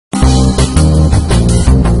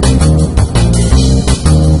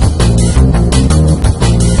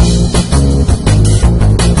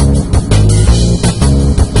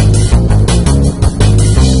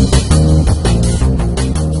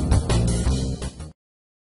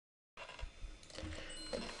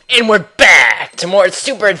And we're back to more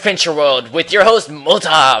Super Adventure World with your host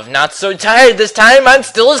Molotov. Not so tired this time, I'm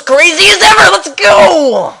still as crazy as ever! Let's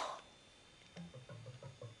go!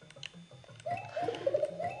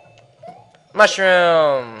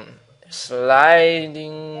 Mushroom!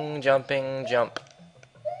 Sliding, jumping, jump.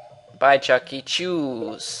 Bye, Chucky.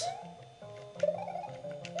 Choose.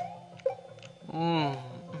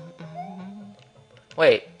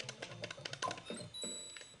 Wait.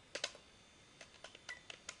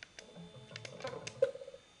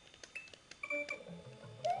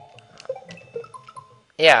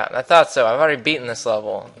 Yeah, I thought so. I've already beaten this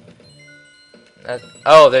level.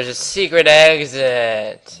 Oh, there's a secret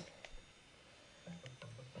exit.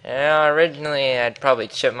 Yeah, originally I'd probably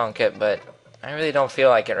chipmunk it, but I really don't feel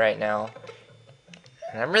like it right now.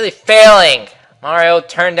 And I'm really failing! Mario,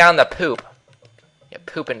 turn down the poop. You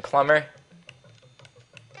poopin' plumber.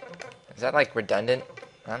 Is that like redundant?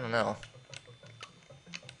 I don't know.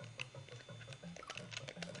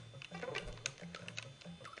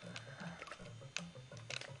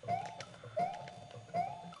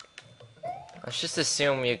 Let's just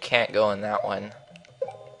assume you can't go in that one.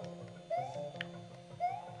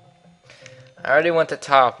 I already went the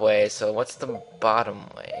top way, so what's the bottom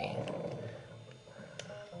way?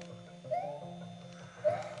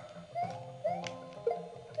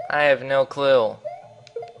 I have no clue.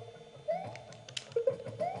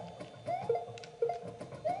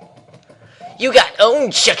 You got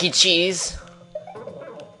owned, Chuck E. Cheese!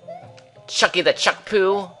 Chucky the Chuck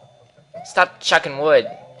Poo! Stop chucking wood.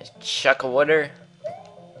 Chuck a wooder?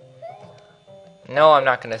 No, I'm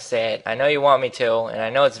not gonna say it. I know you want me to, and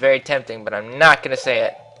I know it's very tempting, but I'm not gonna say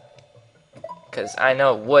it. Because I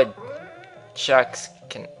know wood chucks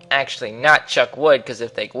can actually not chuck wood, because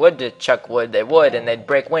if they would to chuck wood, they would, and they'd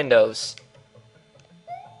break windows.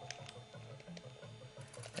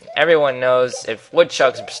 And everyone knows if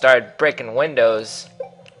woodchucks started breaking windows,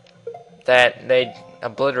 that they'd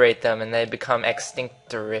obliterate them and they'd become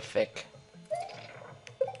extinctorific.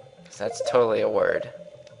 That's totally a word.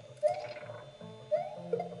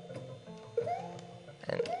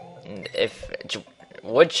 And if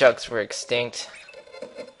woodchucks were extinct,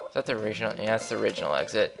 is that the original? Yeah, that's the original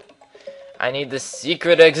exit. I need the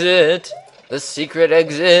secret exit. The secret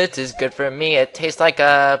exit is good for me. It tastes like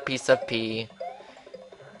a piece of pea.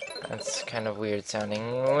 That's kind of weird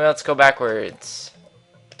sounding. Let's go backwards.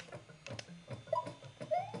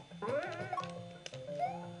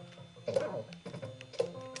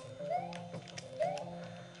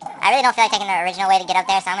 I really don't feel like taking the original way to get up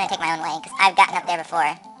there, so I'm going to take my own way, because I've gotten up there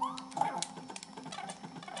before.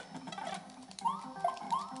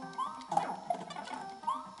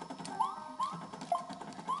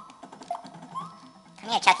 Come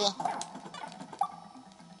here, Chucky.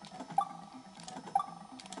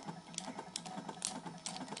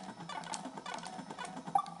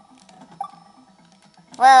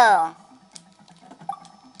 Whoa.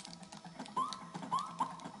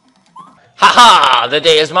 Haha! The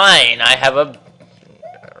day is mine! I have a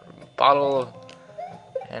bottle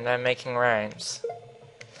and I'm making rhymes.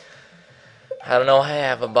 I don't know why I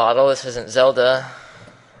have a bottle. This isn't Zelda.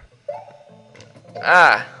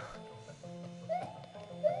 Ah!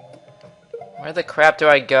 Where the crap do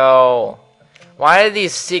I go? Why are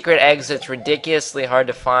these secret exits ridiculously hard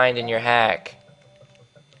to find in your hack?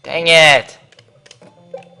 Dang it!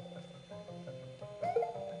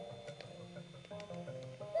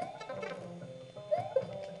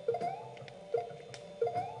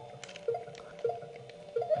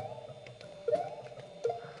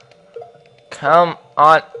 Come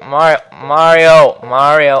on, Mario,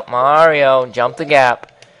 jump the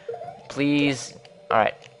gap. Please.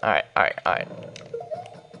 Alright.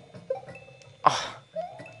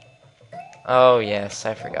 Oh, yes,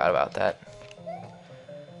 I forgot about that.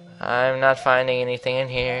 I'm not finding anything in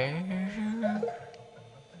here.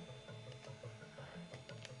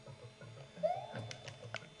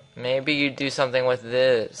 Maybe you do something with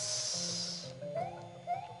this.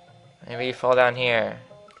 Maybe you fall down here.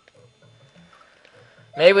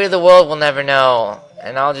 Maybe the world will never know,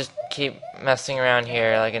 and I'll just keep messing around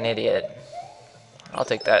here like an idiot. I'll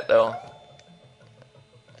take that, though.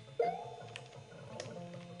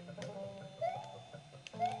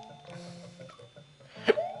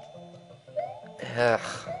 Ugh.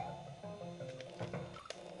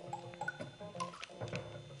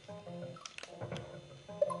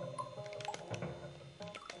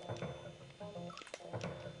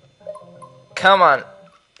 Come on.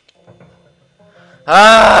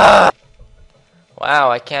 Ah!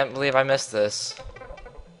 Wow, I can't believe I missed this.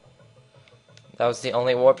 That was the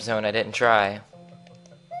only warp zone I didn't try.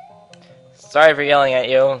 Sorry for yelling at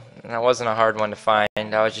you. That wasn't a hard one to find.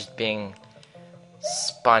 I was just being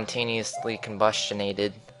spontaneously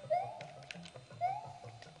combustionated.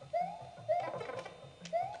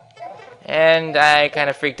 And I kind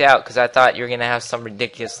of freaked out because I thought you were going to have some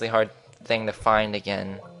ridiculously hard thing to find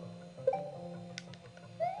again.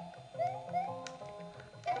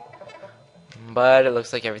 But it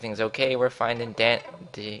looks like everything's okay. We're finding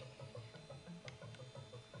Dandy.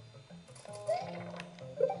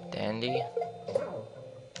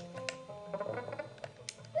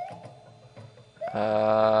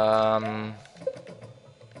 Um,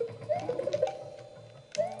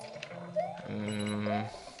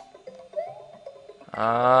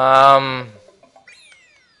 um,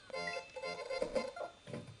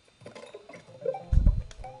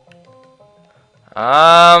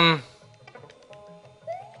 um,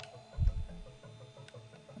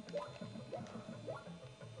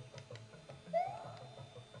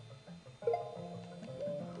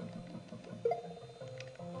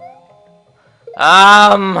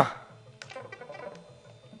 um,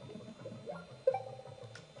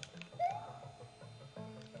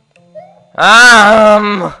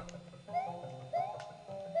 um,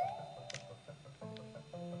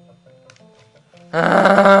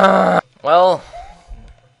 well,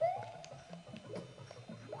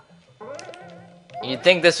 you'd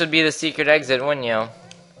think this would be the secret exit, wouldn't you?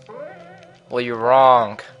 Well, you're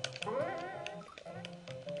wrong.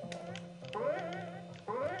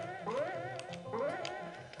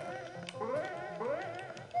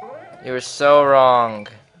 You were so wrong.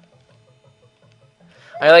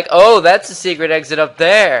 You're like, oh, that's the secret exit up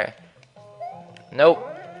there. Nope.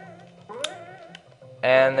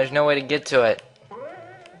 And there's no way to get to it.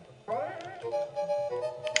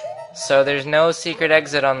 So there's no secret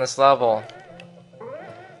exit on this level.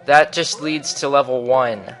 That just leads to level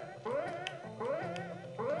 1.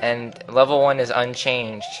 And level 1 is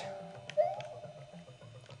unchanged.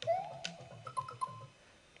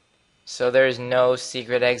 So there's no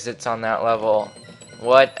secret exits on that level.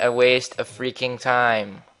 What a waste of freaking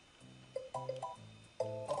time.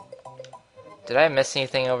 Did I miss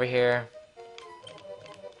anything over here?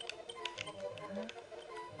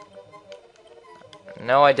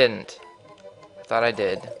 No, I didn't. Thought I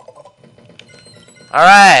did.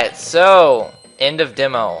 Alright, so, end of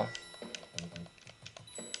demo.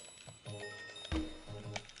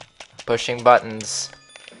 Pushing buttons.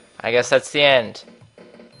 I guess that's the end.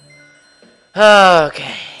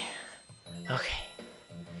 Okay. Okay.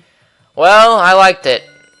 Well, I liked it.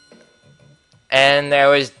 And there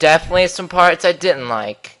was definitely some parts I didn't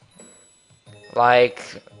like.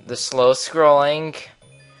 Like the slow scrolling,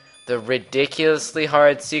 the ridiculously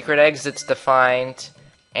hard secret exits to find,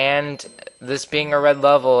 and this being a red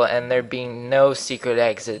level and there being no secret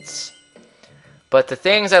exits. But the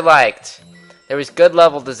things I liked, there was good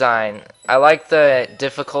level design. I liked the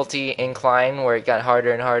difficulty incline where it got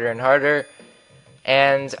harder and harder and harder.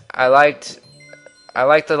 And I liked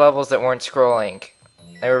the levels that weren't scrolling.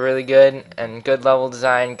 They were really good, and good level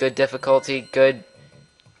design, good difficulty, good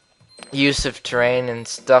use of terrain and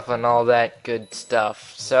stuff and all that good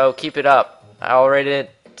stuff. So keep it up. I'll rate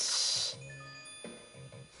it...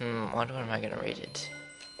 what am I gonna rate it?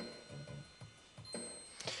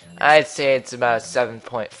 I'd say it's about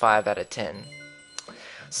 7.5 out of 10.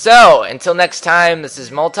 So, until next time, this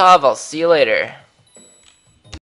is Molotov. I'll see you later.